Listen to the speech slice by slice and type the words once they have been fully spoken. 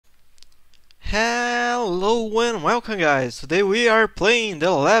Hello and welcome guys, today we are playing the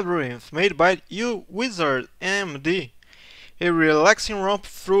Labyrinth, made by you Wizard MD. A relaxing romp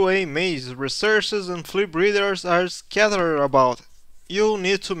through a maze, resources and flea breeders are scattered about. You'll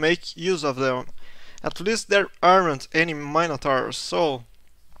need to make use of them. At least there aren't any minotaurs, so...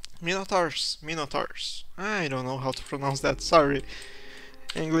 Minotaurs. I don't know how to pronounce that, sorry.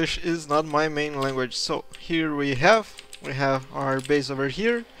 English is not my main language, so here we have our base over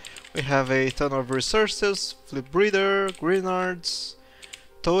here. We have a ton of resources, flip breeder, greenards,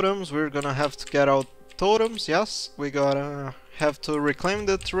 totems. We're gonna have to get out totems, yes. We gotta have to reclaim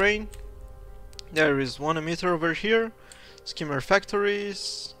the terrain. There is one emitter over here, skimmer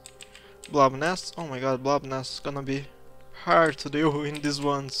factories, blob nests. Oh my god, blob nests is gonna be hard to deal in this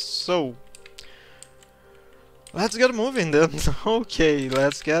one, so let's get moving then. Okay,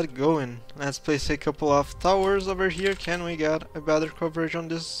 let's get going. Let's place a couple of towers over here. Can we get a better coverage on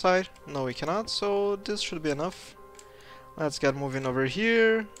this side? No, we cannot, so this should be enough. Let's get moving over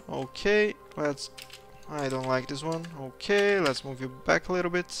here. Okay, I don't like this one. Okay, let's move you back a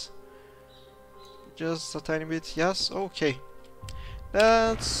little bit. Just a tiny bit, yes, okay.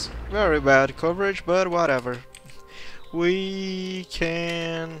 That's very bad coverage, but whatever. We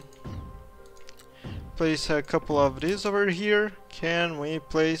can place a couple of these over here. Can we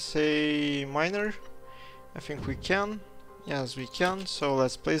place a miner? I think we can. Yes, we can. So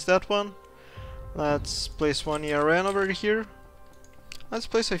let's place that one. Let's place one ERN over here. Let's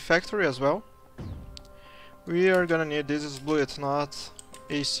place a factory as well. We are gonna need this is blue, it's not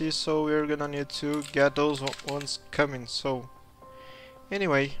AC, so we're gonna need to get those ones coming. So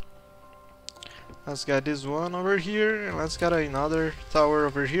anyway, let's get this one over here and let's get another tower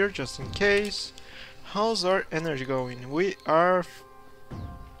over here just in case. How's our energy going? We are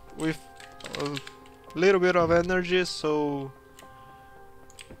with a little bit of energy, so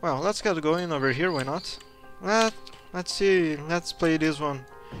well, let's get going over here, why not? Let's see, let's play this one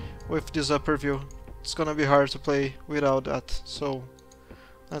with this upper view. It's gonna be hard to play without that, so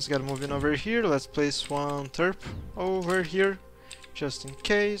let's get moving over here. Let's place one terp over here just in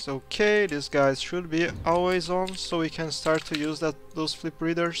case. Okay, these guys should be always on, so we can start to use those flip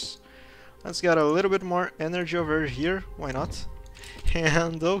readers. Let's get a little bit more energy over here, why not?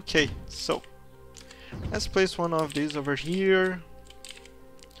 And okay, so let's place one of these over here.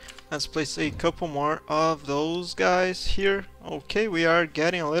 Let's place a couple more of those guys here. Okay, we are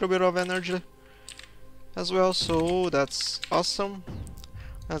getting a little bit of energy as well, so that's awesome.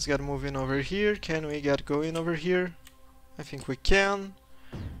 Let's get moving over here. Can we get going over here? I think we can.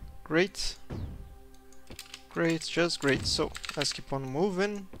 Great. Great, just great. So let's keep on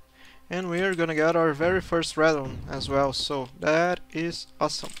moving. And we are gonna get our very first radon as well, so that is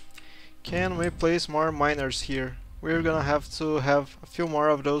awesome. Can we place more miners here? We're gonna have to have a few more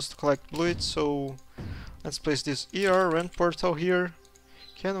of those to collect bluet, so let's place this ER portal here.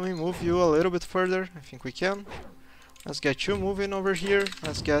 Can we move you a little bit further? I think we can. Let's get you moving over here.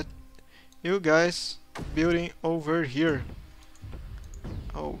 Let's get you guys building over here.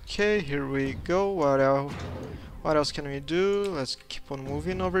 Okay, here we go. What else can we do? Let's keep on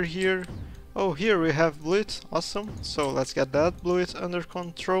moving over here. Oh, here we have bluet. Awesome. So let's get that bluet under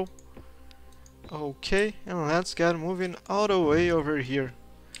control. Okay, and let's get moving all the way over here.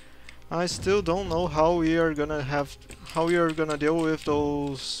 I still don't know how we are gonna deal with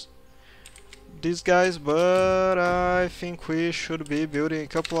these guys, but I think we should be building a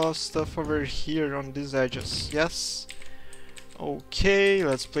couple of stuff over here on these edges. Yes. Okay,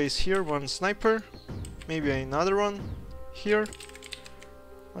 let's place here one sniper. Maybe another one here.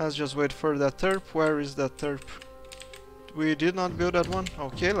 Let's just wait for that terp. Where is that terp? We did not build that one.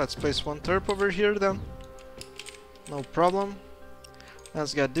 Okay, let's place one terp over here then. No problem.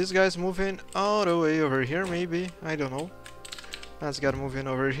 Let's get these guys moving all the way over here, maybe. I don't know. Let's get moving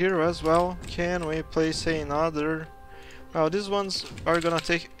over here as well. Can we place another? Well, these ones are gonna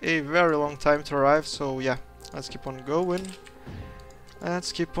take a very long time to arrive, so yeah. Let's keep on going.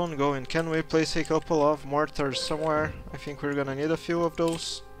 Let's keep on going. Can we place a couple of mortars somewhere? I think we're gonna need a few of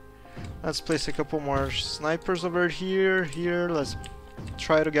those. Let's place a couple more snipers over here. Let's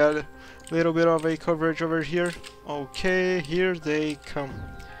try to get a little bit of a coverage over here. Okay, here they come.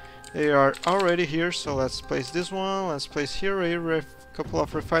 They are already here, so let's place this one. Let's place here a couple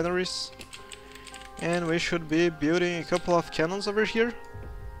of refineries. And we should be building a couple of cannons over here.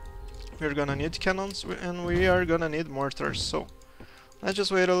 We're gonna need cannons and we are gonna need mortars, so let's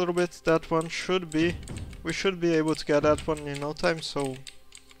just wait a little bit. That one we should be able to get that one in no time, so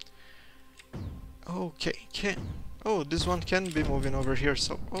okay, oh, this one can be moving over here,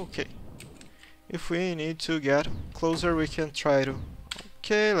 so okay. If we need to get closer, we can try to.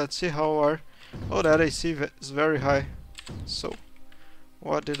 Okay, let's see how our Oh, that AC is very high. So,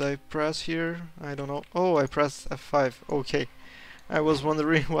 what did I press here? I don't know. Oh, I pressed F5. Okay. I was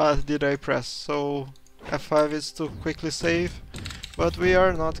wondering what did I press. So, F5 is to quickly save. But we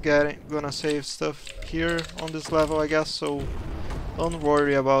are not gonna save stuff here on this level, I guess. So, don't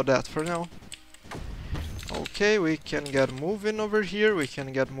worry about that for now. Okay, we can get moving over here. We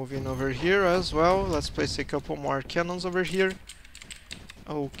can get moving over here as well. Let's place a couple more cannons over here.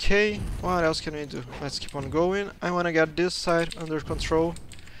 Okay, what else can we do? Let's keep on going. I want to get this side under control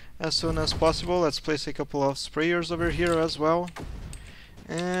as soon as possible. Let's place a couple of sprayers over here as well.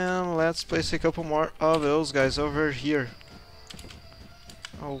 And let's place a couple more of those guys over here.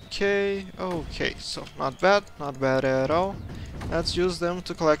 Okay, okay, so not bad at all. Let's use them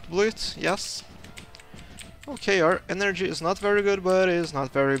to collect loot, yes. Okay, our energy is not very good, but it is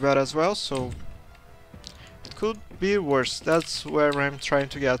not very bad as well, so it could be worse. That's where I'm trying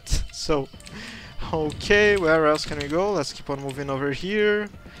to get. So, okay, where else can we go? Let's keep on moving over here.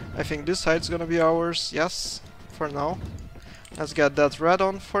 I think this side's gonna be ours, yes, for now. Let's get that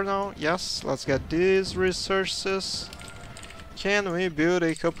radon for now, yes. Let's get these resources. Can we build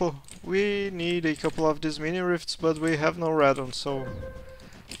a couple? We need a couple of these mini rifts, but we have no radon, so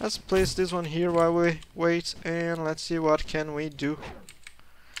let's place this one here while we wait, and let's see what can we do.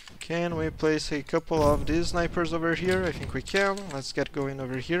 Can we place a couple of these snipers over here? I think we can. Let's get going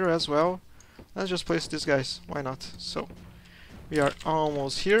over here as well. Let's just place these guys, why not? So, we are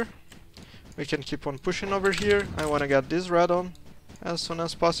almost here. We can keep on pushing over here. I want to get this radon as soon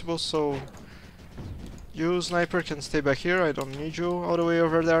as possible, so you sniper can stay back here. I don't need you all the way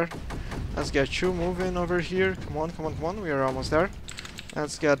over there. Let's get you moving over here. Come on, come on, come on. We are almost there.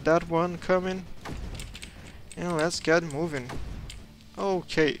 Let's get that one coming. And let's get moving.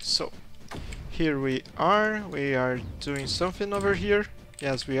 Okay, so here we are. We are doing something over here.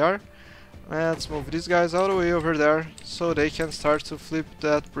 Yes, we are. Let's move these guys all the way over there so they can start to flip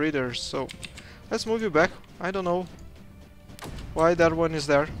that breeder. So let's move you back. I don't know why that one is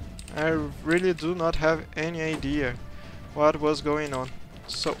there. I really do not have any idea what was going on.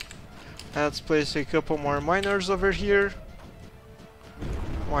 So let's place a couple more miners over here.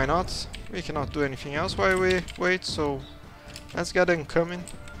 Why not? We cannot do anything else while we wait, so let's get them coming.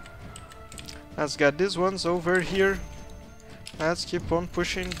 Let's get these ones over here. Let's keep on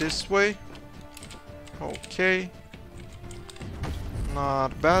pushing this way. Okay.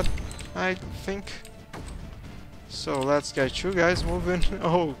 Not bad, I think. So let's get you guys moving.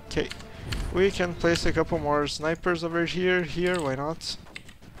 Okay. We can place a couple more snipers over here. Why not?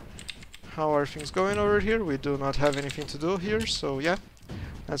 How are things going over here? We do not have anything to do here, so yeah.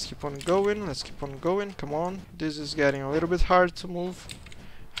 Let's keep on going, let's keep on going, come on. This is getting a little bit hard to move.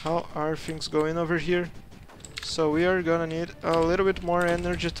 How are things going over here? So we are gonna need a little bit more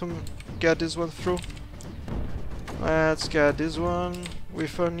energy to get this one through. Let's get this one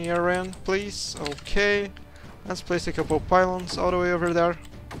with an ERN, please. Okay. Let's place a couple pylons all the way over there.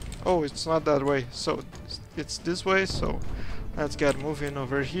 Oh, it's not that way, so it's this way, so let's get moving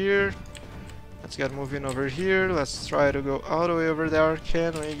over here. Let's get moving over here. Let's try to go all the way over there.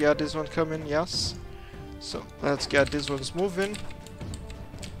 Can we get this one coming? Yes. So let's get these ones moving.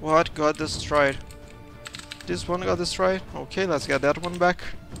 What got destroyed? This one got destroyed. Okay, let's get that one back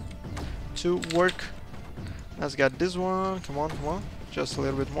to work. Let's get this one. Come on, come on. Just a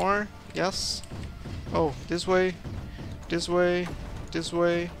little bit more. Yes. Oh, this way. This way. This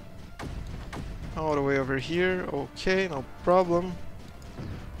way. All the way over here. Okay, no problem.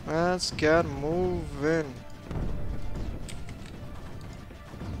 Let's get moving.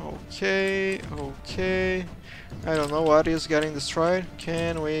 Okay, okay. I don't know what is getting destroyed.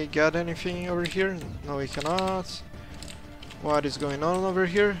 Can we get anything over here? No, we cannot. What is going on over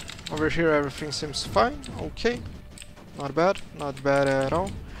here? Over here everything seems fine. Okay. Not bad at all.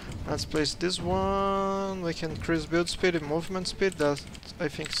 Let's place this one. We can increase build speed and movement speed. That I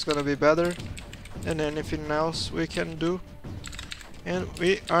think is gonna be better than anything else we can do. And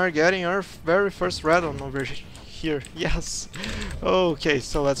we are getting our very first radon over here. Yes. Okay,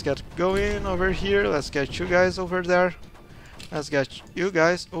 so let's get going over here. Let's get you guys over there. Let's get you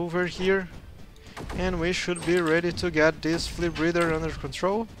guys over here. And we should be ready to get this flip breeder under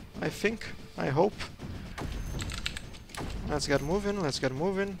control. I think. I hope. Let's get moving. Let's get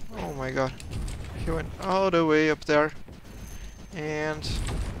moving. Oh my god. He went all the way up there. And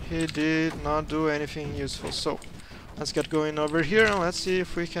he did not do anything useful. So let's get going over here and let's see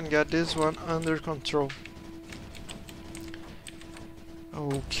if we can get this one under control.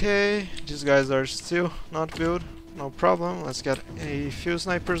 Okay, these guys are still not built. No problem. Let's get a few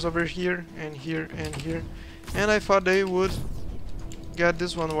snipers over here and here and here. And I thought they would get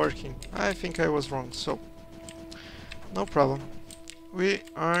this one working. I think I was wrong, so no problem. We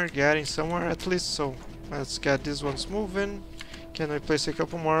are getting somewhere at least, so let's get these ones moving. Can we place a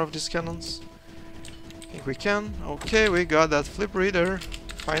couple more of these cannons? I think we can. Okay, we got that flip reader,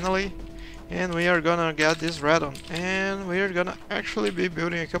 finally. And we are gonna get this radon. And we are gonna actually be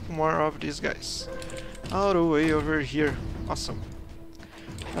building a couple more of these guys. All the way over here. Awesome.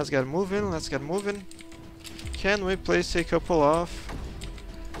 Let's get moving, let's get moving. Can we place a couple of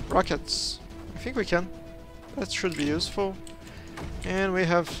rockets? I think we can. That should be useful. And we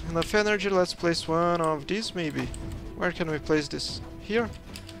have enough energy, let's place one of these maybe. Where can we place this? Here?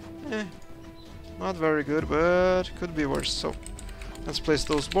 Not very good, but could be worse. So let's place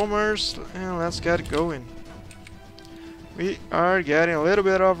those bombers and let's get going. We are getting a little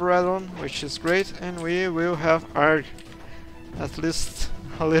bit of radon, which is great, and we will have arg. At least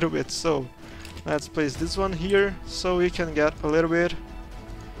a little bit, so let's place this one here so we can get a little bit.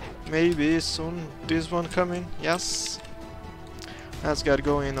 Maybe soon this one coming, yes. Let's get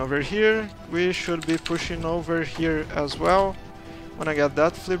going over here. We should be pushing over here as well. When I get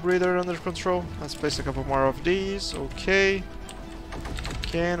that flip reader under control, let's place a couple more of these. Okay.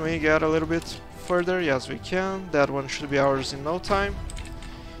 Can we get a little bit further? Yes, we can. That one should be ours in no time.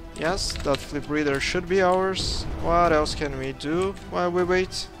 Yes, that flip reader should be ours. What else can we do while we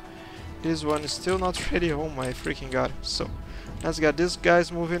wait? This one is still not ready. Oh my freaking god. So let's get these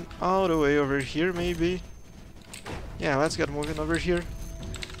guys moving all the way over here maybe. Yeah, let's get moving over here.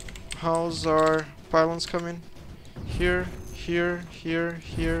 How's our pylons coming? Here, here, here,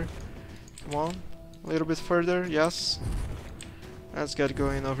 here. Come on, a little bit further, yes. Let's get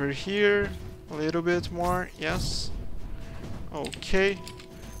going over here. A little bit more, yes. Okay,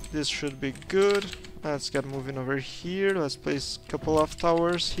 this should be good. Let's get moving over here. Let's place a couple of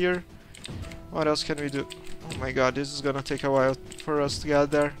towers here. What else can we do? Oh my god, this is gonna take a while for us to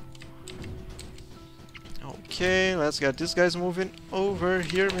get there. Okay, let's get these guys moving over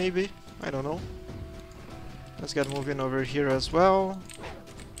here maybe. I don't know. Let's get moving over here as well.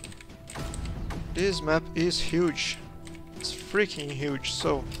 This map is huge. It's freaking huge.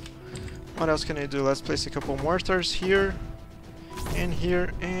 So what else can I do? Let's place a couple mortars here. And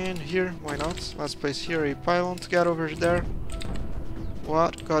here and here. Why not? Let's place here a pylon to get over there.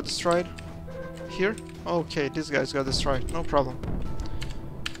 What? Got destroyed? Here? Okay, this guy's got destroyed. No problem.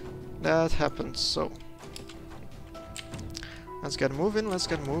 That happens, so let's get moving, let's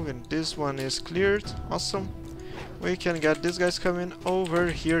get moving. This one is cleared. Awesome. We can get these guys coming over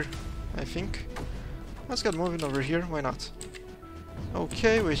here, I think. Let's get moving over here, why not?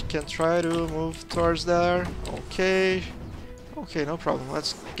 Okay, we can try to move towards there. Okay. Okay, no problem.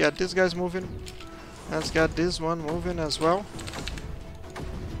 Let's get these guys moving. Let's get this one moving as well.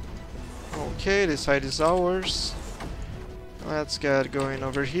 Okay, this side is ours. Let's get going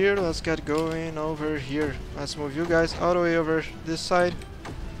over here. Let's get going over here. Let's move you guys all the way over this side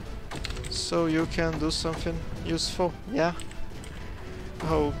so you can do something useful. Yeah.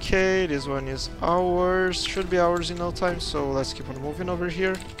 Okay, this one is ours. Should be ours in no time, so let's keep on moving over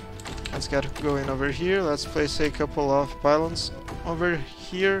here. Let's get going over here. Let's place a couple of pylons over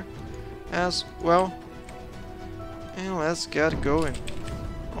here as well. And let's get going.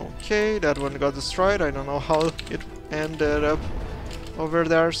 Okay, that one got destroyed. I don't know how it ended up over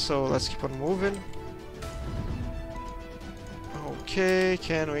there, so let's keep on moving. Okay,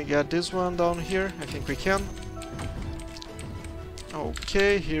 can we get this one down here? I think we can.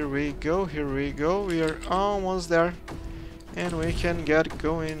 Okay, here we go, here we go. We are almost there. And we can get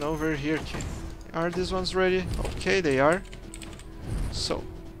going over here. Are these ones ready? Okay, they are. So,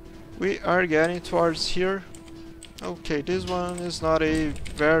 we are getting towards here. Okay, this one is not a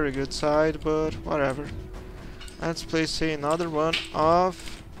very good side, but whatever. Let's place another one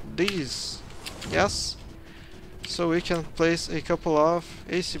of these. Yes. So we can place a couple of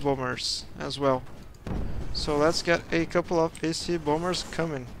AC bombers as well. So let's get a couple of AC bombers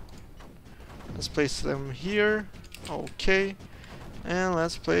coming. Let's place them here. Okay. And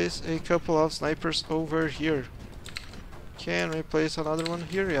let's place a couple of snipers over here. Can we place another one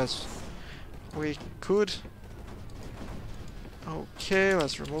here? Yes. We could. Okay,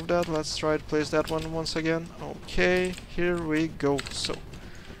 let's remove that. Let's try to place that one once again. Okay, here we go. So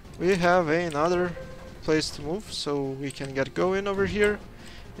we have another place to move, so we can get going over here.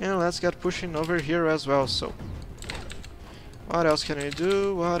 And let's get pushing over here as well. So what else can we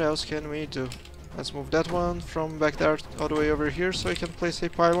do? What else can we do? Let's move that one from back there all the way over here so we can place a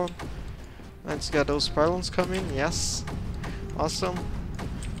pylon. Let's get those pylons coming. Yes. Awesome.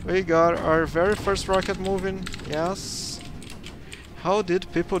 We got our very first rocket moving. Yes. How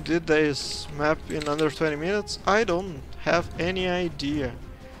did people did this map in under 20 minutes? I don't have any idea.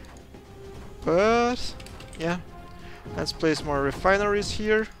 But yeah, let's place more refineries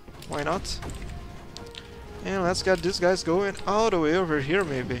here. Why not? And let's get these guys going all the way over here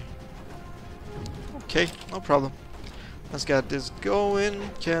maybe. Okay, no problem. Let's get this going.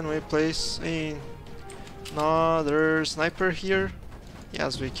 Can we place another sniper here?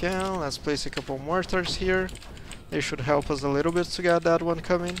 Yes, we can. Let's place a couple mortars here. They should help us a little bit to get that one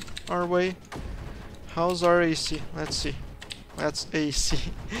coming our way. How's our AC? Let's see. That's AC.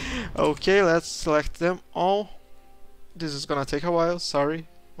 Okay, let's select them all. This is gonna take a while, sorry.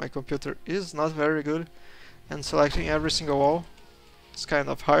 My computer is not very good. And selecting every single wall. It's kind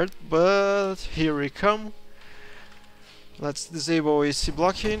of hard, but here we come. Let's disable AC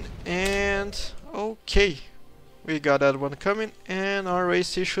blocking and okay. We got that one coming and our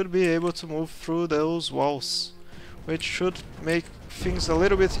AC should be able to move through those walls, which should make things a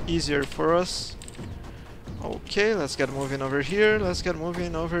little bit easier for us. Okay, let's get moving over here. Let's get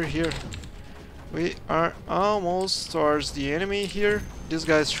moving over here. We are almost towards the enemy here. These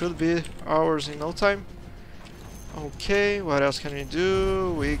guys should be ours in no time. Okay, what else can we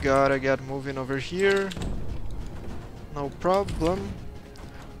do? We gotta get moving over here. No problem.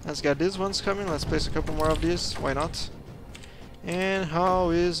 Let's get these ones coming. Let's place a couple more of these. Why not? And how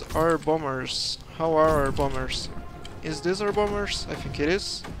is our bombers? How are our bombers? Is this our bombers? I think it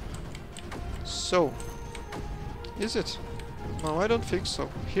is. So, is it? No, I don't think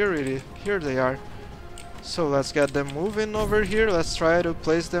so. Here it is. Here they are. So let's get them moving over here. Let's try to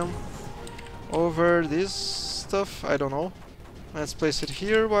place them over this stuff. I don't know. Let's place it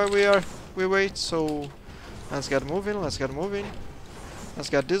here while we wait. So let's get moving. Let's get moving. Let's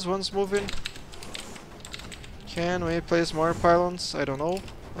get these ones moving. Can we place more pylons? I don't know.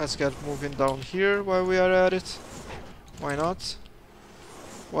 Let's get moving down here while we are at it. Why not?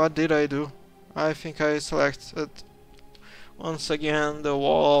 What did I do? I think I selected once again the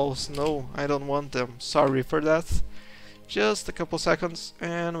walls. No, I don't want them. Sorry for that. Just a couple seconds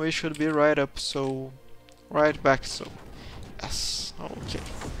and we should be right up, so right back, so yes, okay.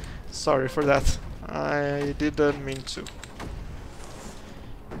 Sorry for that. I didn't mean to.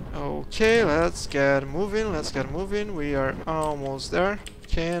 Okay, let's get moving, let's get moving. We are almost there.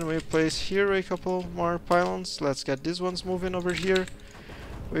 Can we place here a couple more pylons? Let's get these ones moving over here.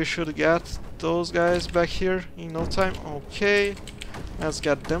 We should get those guys back here in no time. Okay, let's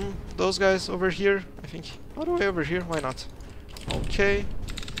get those guys over here. I think all the way over here. Why not? Okay,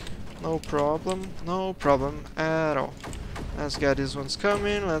 no problem at all. Let's get these ones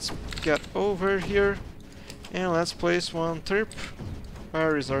coming. Let's get over here and let's place one terp.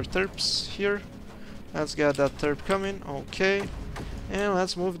 Where is our terps? Here. Let's get that terp coming. Okay, and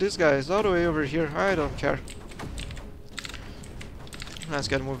let's move these guys all the way over here. I don't care. Let's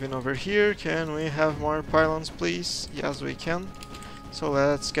get moving over here. Can we have more pylons, please? Yes, we can. So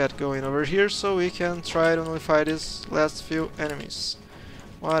let's get going over here so we can try to nullify these last few enemies.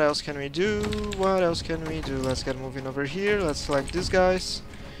 What else can we do? What else can we do? Let's get moving over here. Let's select these guys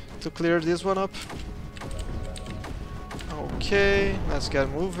to clear this one up. Okay, let's get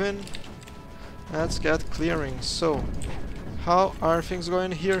moving. Let's get clearing. So, how are things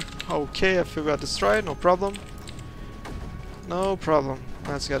going here? Okay, I feel got destroyed, no problem. No problem.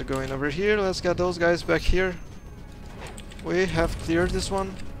 Let's get going over here. Let's get those guys back here. We have cleared this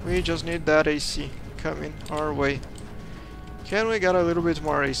one. We just need that AC coming our way. Can we get a little bit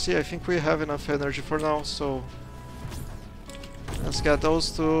more AC? I think we have enough energy for now, so let's get those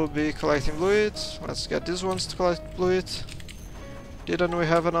to be collecting fluid. Let's get these ones to collect fluid. Didn't we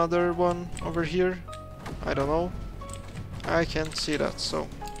have another one over here? I don't know. I can't see that, so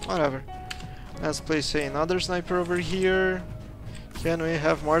whatever. Let's place another sniper over here. Can we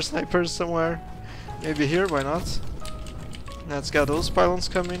have more snipers somewhere? Maybe here, why not? Let's get those pylons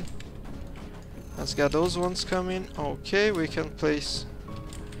coming. Let's get those ones coming. Okay, we can place...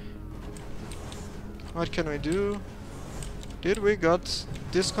 What can we do? Did we got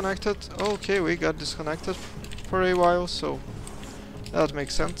disconnected? Okay, we got disconnected for a while, so that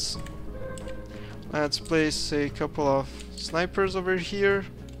makes sense. Let's place a couple of snipers over here.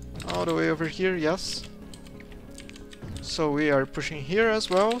 All the way over here, yes. So we are pushing here as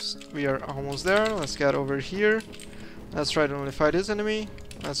well. We are almost there. Let's get over here. Let's try to nullify this enemy.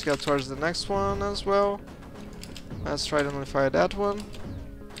 Let's get towards the next one as well. Let's try to nullify that one.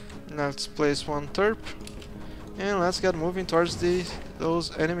 Let's place one terp. And let's get moving towards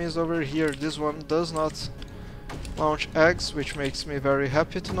those enemies over here. This one does not launch eggs, which makes me very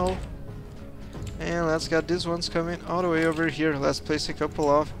happy to know. And let's get these ones coming all the way over here. Let's place a couple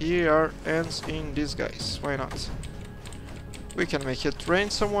of ERNs in these guys. Why not? We can make it rain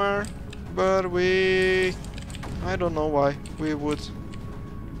somewhere, but I don't know why we would.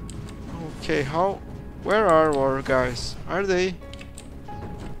 Okay, where are our guys? Are they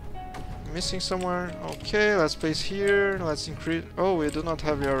missing somewhere? Okay, let's place here, let's increase. Oh, we do not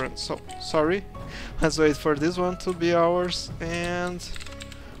have iron, so sorry. Let's wait for this one to be ours, and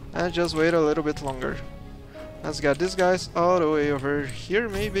let's just wait a little bit longer. Let's get these guys all the way over here,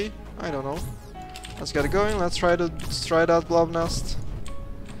 maybe. I don't know. Let's get going. Let's try to destroy that blob nest.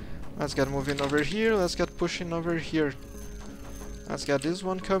 Let's get moving over here. Let's get pushing over here. Let's get this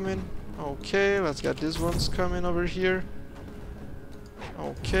one coming. Okay, let's get these ones coming over here.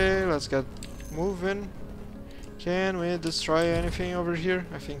 Okay, let's get moving. Can we destroy anything over here?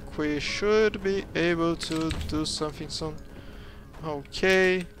 I think we should be able to do something soon.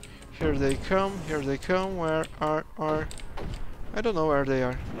 Okay. Here they come, where are... I don't know where they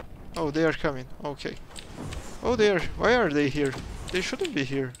are. Oh, they are coming, okay. Oh, why are they here? They shouldn't be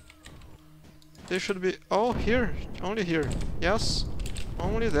here. They should be... Oh, here, only here. Yes,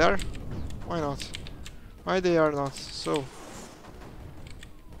 only there. Why not? Why they are not? So...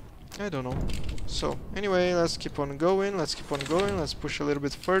 I don't know. So, anyway, let's keep on going, let's push a little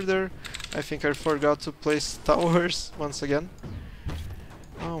bit further. I think I forgot to place towers once again.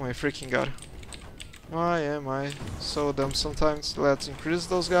 Oh my freaking god. Why am I so dumb sometimes? Let's increase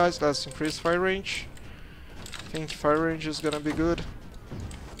those guys, let's increase fire range. I think fire range is gonna be good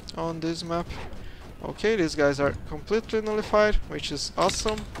on this map. Okay, these guys are completely nullified, which is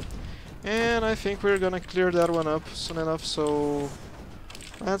awesome. And I think we're gonna clear that one up soon enough, so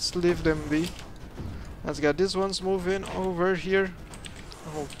let's leave them be. Let's get these ones moving over here.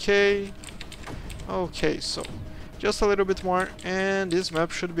 Okay. Okay, so just a little bit more, and this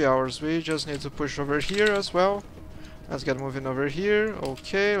map should be ours. We just need to push over here as well. Let's get moving over here.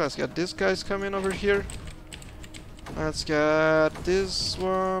 Okay, let's get these guys coming over here. Let's get this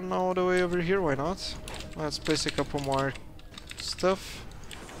one all the way over here, why not? Let's place a couple more stuff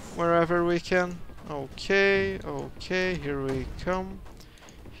wherever we can. Okay, okay, here we come.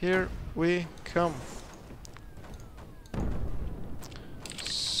 Here we come.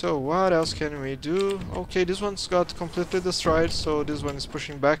 So what else can we do? Okay, this one's got completely destroyed, so this one is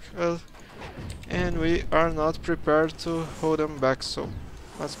pushing back, and we are not prepared to hold them back, so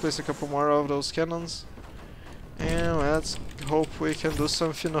let's place a couple more of those cannons, and let's hope we can do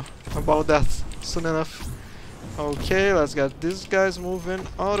something about that soon enough. Okay, let's get these guys moving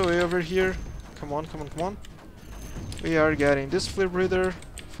all the way over here. Come on, come on, come on. We are getting this flip breeder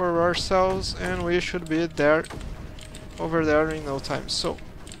for ourselves, and we should be there, over there in no time. So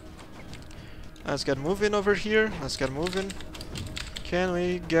let's get moving over here, let's get moving. Can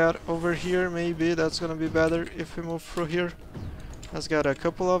we get over here? Maybe that's gonna be better if we move through here. Let's get a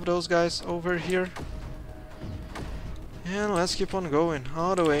couple of those guys over here. And let's keep on going,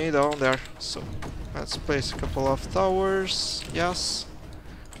 all the way down there. So, let's place a couple of towers, yes.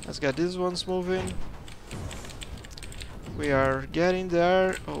 Let's get these ones moving. We are getting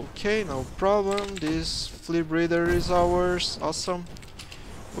there, okay, no problem. This flea breeder is ours, awesome.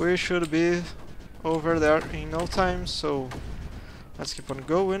 We should be over there in no time, so let's keep on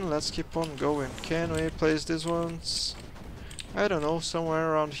going, let's keep on going. Can we place these ones? I don't know,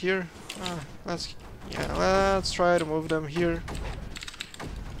 somewhere around here. Let's try to move them here.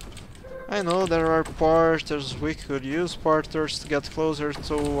 I know there are porters, we could use porters to get closer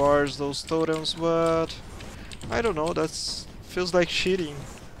towards those totems, but I don't know, that feels like cheating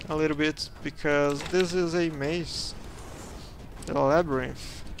a little bit, because this is a maze, the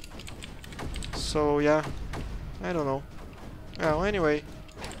Labyrinth. So yeah, I don't know. Well, anyway,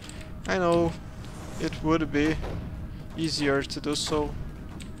 I know it would be easier to do so,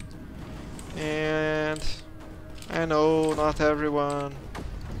 and I know not everyone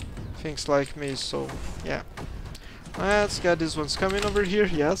thinks like me, so yeah. Let's get these ones coming over here,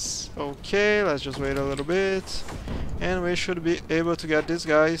 yes. Okay, let's just wait a little bit, and we should be able to get these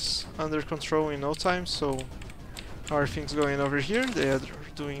guys under control in no time. So how are things going over here? They are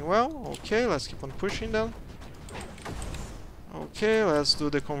doing well. Okay, let's keep on pushing them. Okay, let's do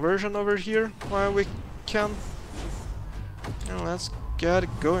the conversion over here while we can. And let's get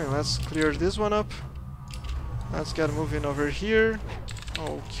going. Let's clear this one up. Let's get moving over here.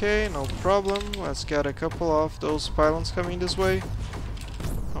 Okay, no problem. Let's get a couple of those pylons coming this way.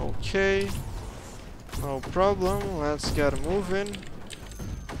 Okay, no problem. Let's get moving.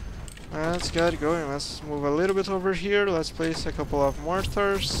 Let's get going. Let's move a little bit over here. Let's place a couple of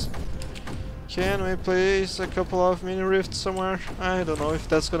mortars. Can we place a couple of mini rifts somewhere? I don't know if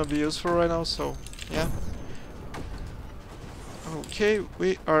that's gonna be useful right now, so yeah. Okay,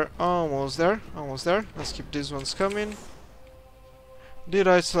 we are almost there. Almost there. Let's keep these ones coming. Did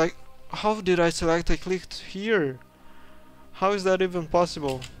I select? How did I select? I clicked here. How is that even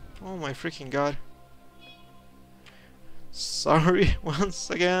possible? Oh my freaking god. Sorry once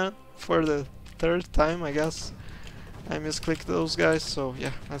again for the third time, I guess. I misclicked those guys, so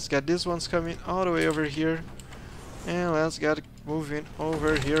yeah, let's get these ones coming all the way over here. And let's get moving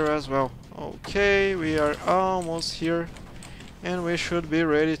over here as well. Okay, we are almost here. And we should be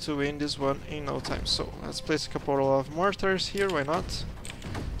ready to win this one in no time. So let's place a couple of mortars here, why not?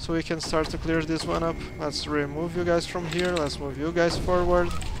 So we can start to clear this one up. Let's remove you guys from here, let's move you guys forward.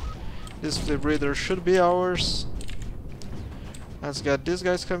 This flip breeder should be ours. Let's get these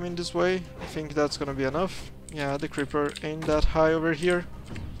guys coming this way. I think that's gonna be enough. Yeah, the creeper ain't that high over here.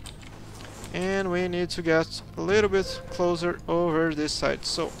 And we need to get a little bit closer over this side.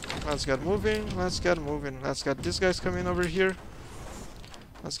 So let's get moving, let's get moving. Let's get these guys coming over here.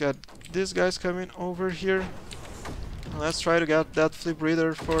 Let's get these guys coming over here. Let's try to get that flip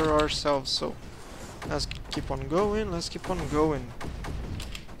breeder for ourselves. So let's keep on going, let's keep on going.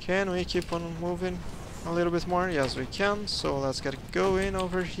 Can we keep on moving a little bit more? Yes, we can. So let's get going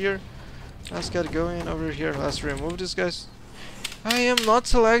over here. Let's get going over here. Let's remove these guys. I am not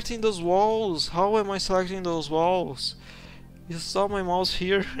selecting those walls. How am I selecting those walls? You saw my mouse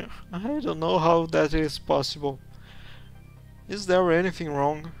here? I don't know how that is possible. Is there anything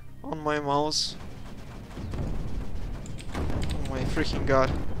wrong on my mouse? Oh my freaking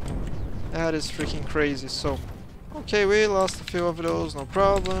god. That is freaking crazy. So, okay, we lost a few of those, no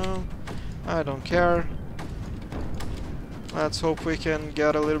problem. I don't care. Let's hope we can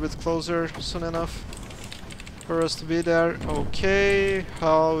get a little bit closer soon enough for us to be there. Okay,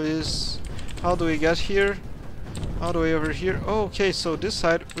 how do we get here? All the way over here. Oh, okay, so this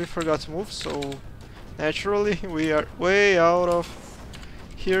side we forgot to move, so naturally we are way out of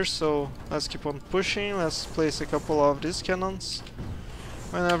here, so let's keep on pushing. Let's place a couple of these cannons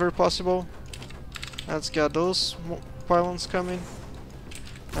whenever possible. Let's get those pylons coming.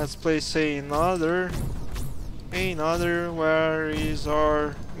 Let's place another. Where is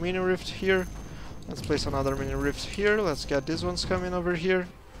our mini rift here? Let's place another mini rift here. Let's get these ones coming over here.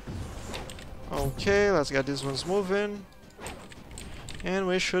 Okay, let's get these ones moving. And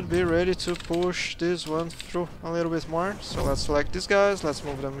we should be ready to push this one through a little bit more. So let's select these guys, let's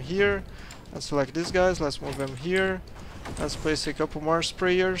move them here. Let's select these guys, let's move them here. Let's place a couple more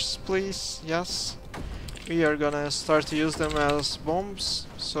sprayers, please. Yes. We are gonna start to use them as bombs.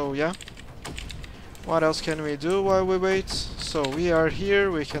 So yeah. What else can we do while we wait? So we are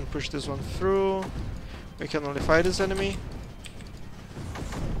here, we can push this one through. We can nullify this enemy.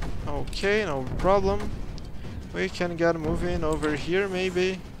 Okay, no problem. We can get moving over here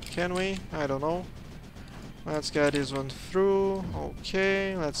maybe. Can we? I don't know. Let's get this one through.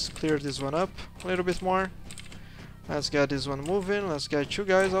 Okay, let's clear this one up a little bit more. Let's get this one moving. Let's get you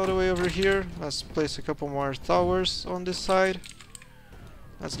guys all the way over here. Let's place a couple more towers on this side.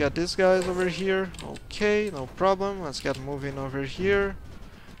 Let's get these guys over here. Okay, no problem. Let's get moving over here.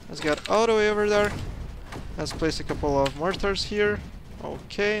 Let's get all the way over there. Let's place a couple of mortars here.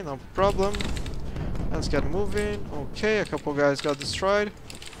 Okay, no problem. Let's get moving. Okay, a couple guys got destroyed.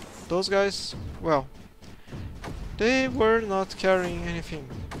 Those guys, well, they were not carrying anything.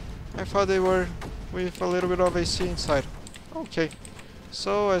 I thought they were with a little bit of AC inside. Okay,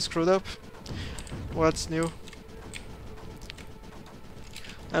 so I screwed up. What's new?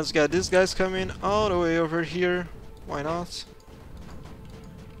 Let's get these guys coming all the way over here. Why not?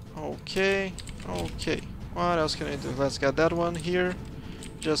 Okay, okay. What else can I do? Let's get that one here.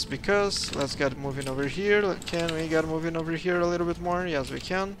 Just because. Let's get moving over here. Can we get moving over here a little bit more? Yes, we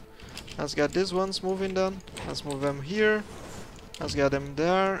can. Let's get these ones moving then. Let's move them here. Let's get them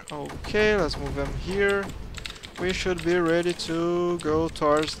there. Okay, let's move them here. We should be ready to go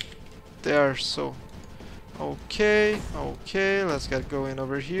towards there. So, okay, okay. Let's get going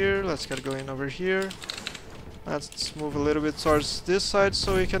over here. Let's get going over here. Let's move a little bit towards this side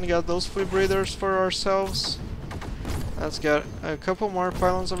so we can get those flip breeders for ourselves. Let's get a couple more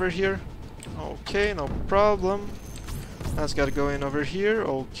pylons over here. Okay, no problem. Let's get going over here.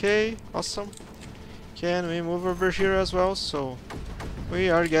 Okay, awesome. Can we move over here as well? So we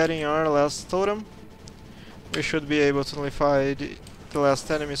are getting our last totem. We should be able to nullify the last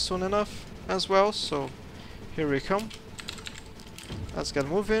enemy soon enough as well. So here we come. Let's get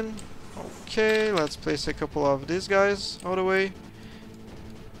moving. Okay, let's place a couple of these guys all the way.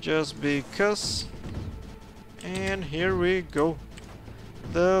 Just because. And here we go.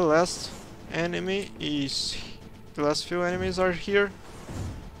 The last enemy is... The last few enemies are here.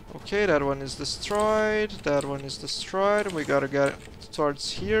 Okay, that one is destroyed. That one is destroyed. We gotta get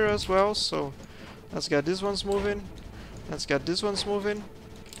towards here as well. So let's get these ones moving. Let's get these ones moving.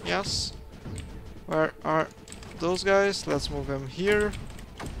 Yes. Where are those guys? Let's move them here.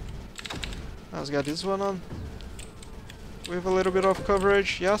 Let's get this one on with a little bit of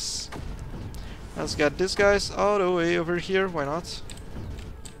coverage. Yes. Let's get these guys all the way over here. Why not?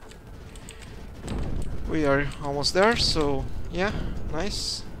 We are almost there, so yeah,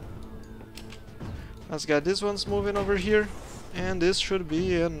 nice. Let's get these ones moving over here, and this should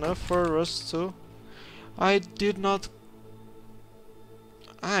be enough for us to... I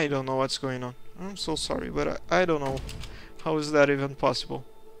don't know what's going on. I'm so sorry, but I don't know. How is that even possible?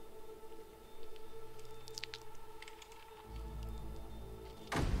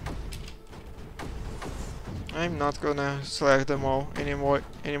 I'm not gonna select them all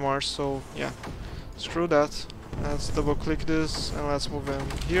anymore, so yeah. Screw that. Let's double click this and let's move them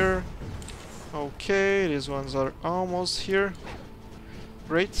here. Okay, these ones are almost here.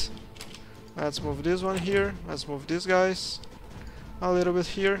 Great. Let's move this one here. Let's move these guys a little bit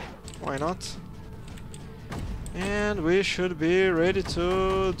here. Why not? And we should be ready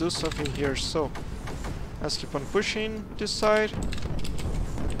to do something here. So let's keep on pushing this side.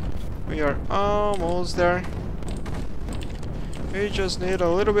 We are almost there. We just need a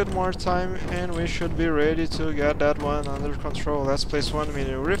little bit more time and we should be ready to get that one under control. Let's place one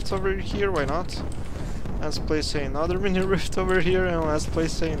mini rift over here, why not? Let's place another mini rift over here and let's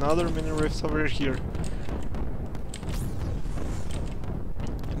place another mini rift over here.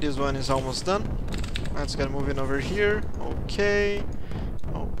 This one is almost done. Let's get moving over here. Okay.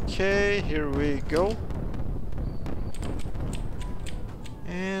 Okay, here we go.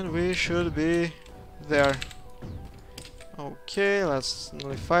 And we should be there. Okay, let's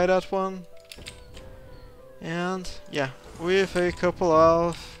nullify that one. And yeah, with a couple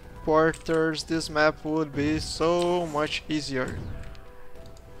of porters, this map would be so much easier.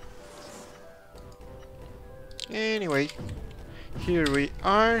 Anyway, here we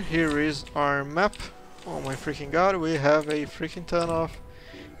are. Here is our map. Oh my freaking god, we have a freaking ton of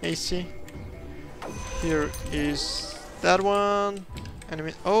AC. Here is that one.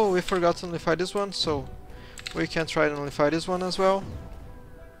 Enemy. Oh, we forgot to nullify this one, so we can try to nullify this one as well.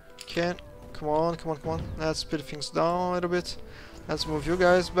 Come on, come on, come on. Let's speed things down a little bit. Let's move you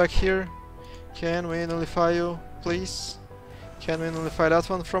guys back here. Can we nullify you, please? Can we nullify that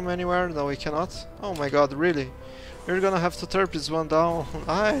one from anywhere? No, we cannot. Oh my god, really? We're gonna have to turp this one down.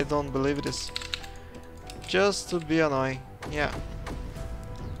 I don't believe this. Just to be annoying. Yeah.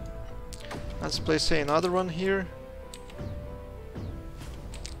 Let's place another one here.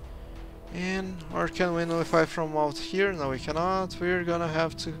 And, or can we nullify from out here? No, we cannot. We're gonna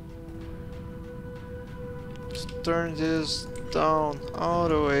have to turn this down all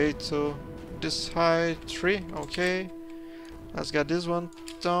the way to this height 3. Okay. Let's get this one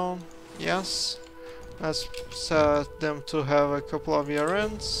down. Yes. Let's set them to have a couple of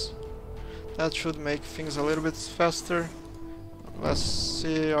ERNs. That should make things a little bit faster. Let's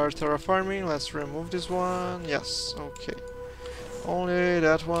see our terraforming. Let's remove this one. Yes. Okay. Only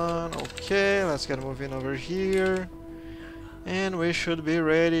that one. Okay, let's get moving over here. And we should be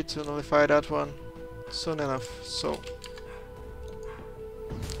ready to nullify that one soon enough. So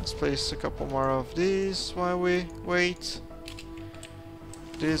let's place a couple more of these while we wait.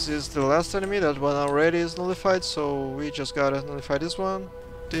 This is the last enemy. That one already is nullified, so we just gotta nullify this one.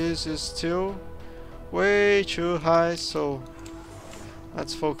 This is still way too high, so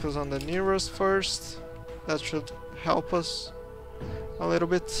let's focus on the nearest first. That should help us a little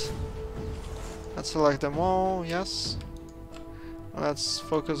bit. Let's select them all, yes. Let's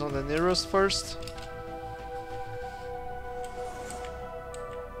focus on the nearest first.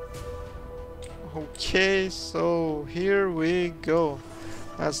 Okay, so here we go.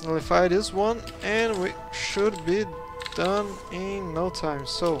 Let's nullify this one and we should be done in no time.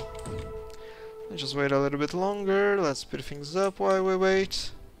 So let's just wait a little bit longer. Let's speed things up while we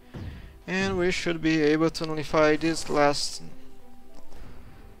wait. And we should be able to nullify this last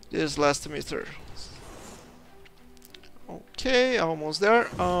emitter. Okay, almost there,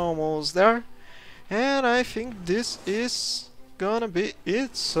 almost there. And I think this is gonna be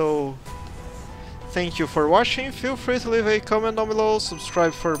it. So thank you for watching. Feel free to leave a comment down below,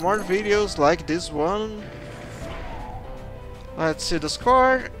 subscribe for more videos like this one. Let's see the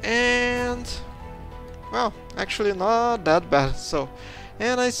score, and well, actually not that bad. So,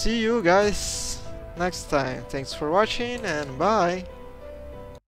 and I see you guys next time. Thanks for watching and bye.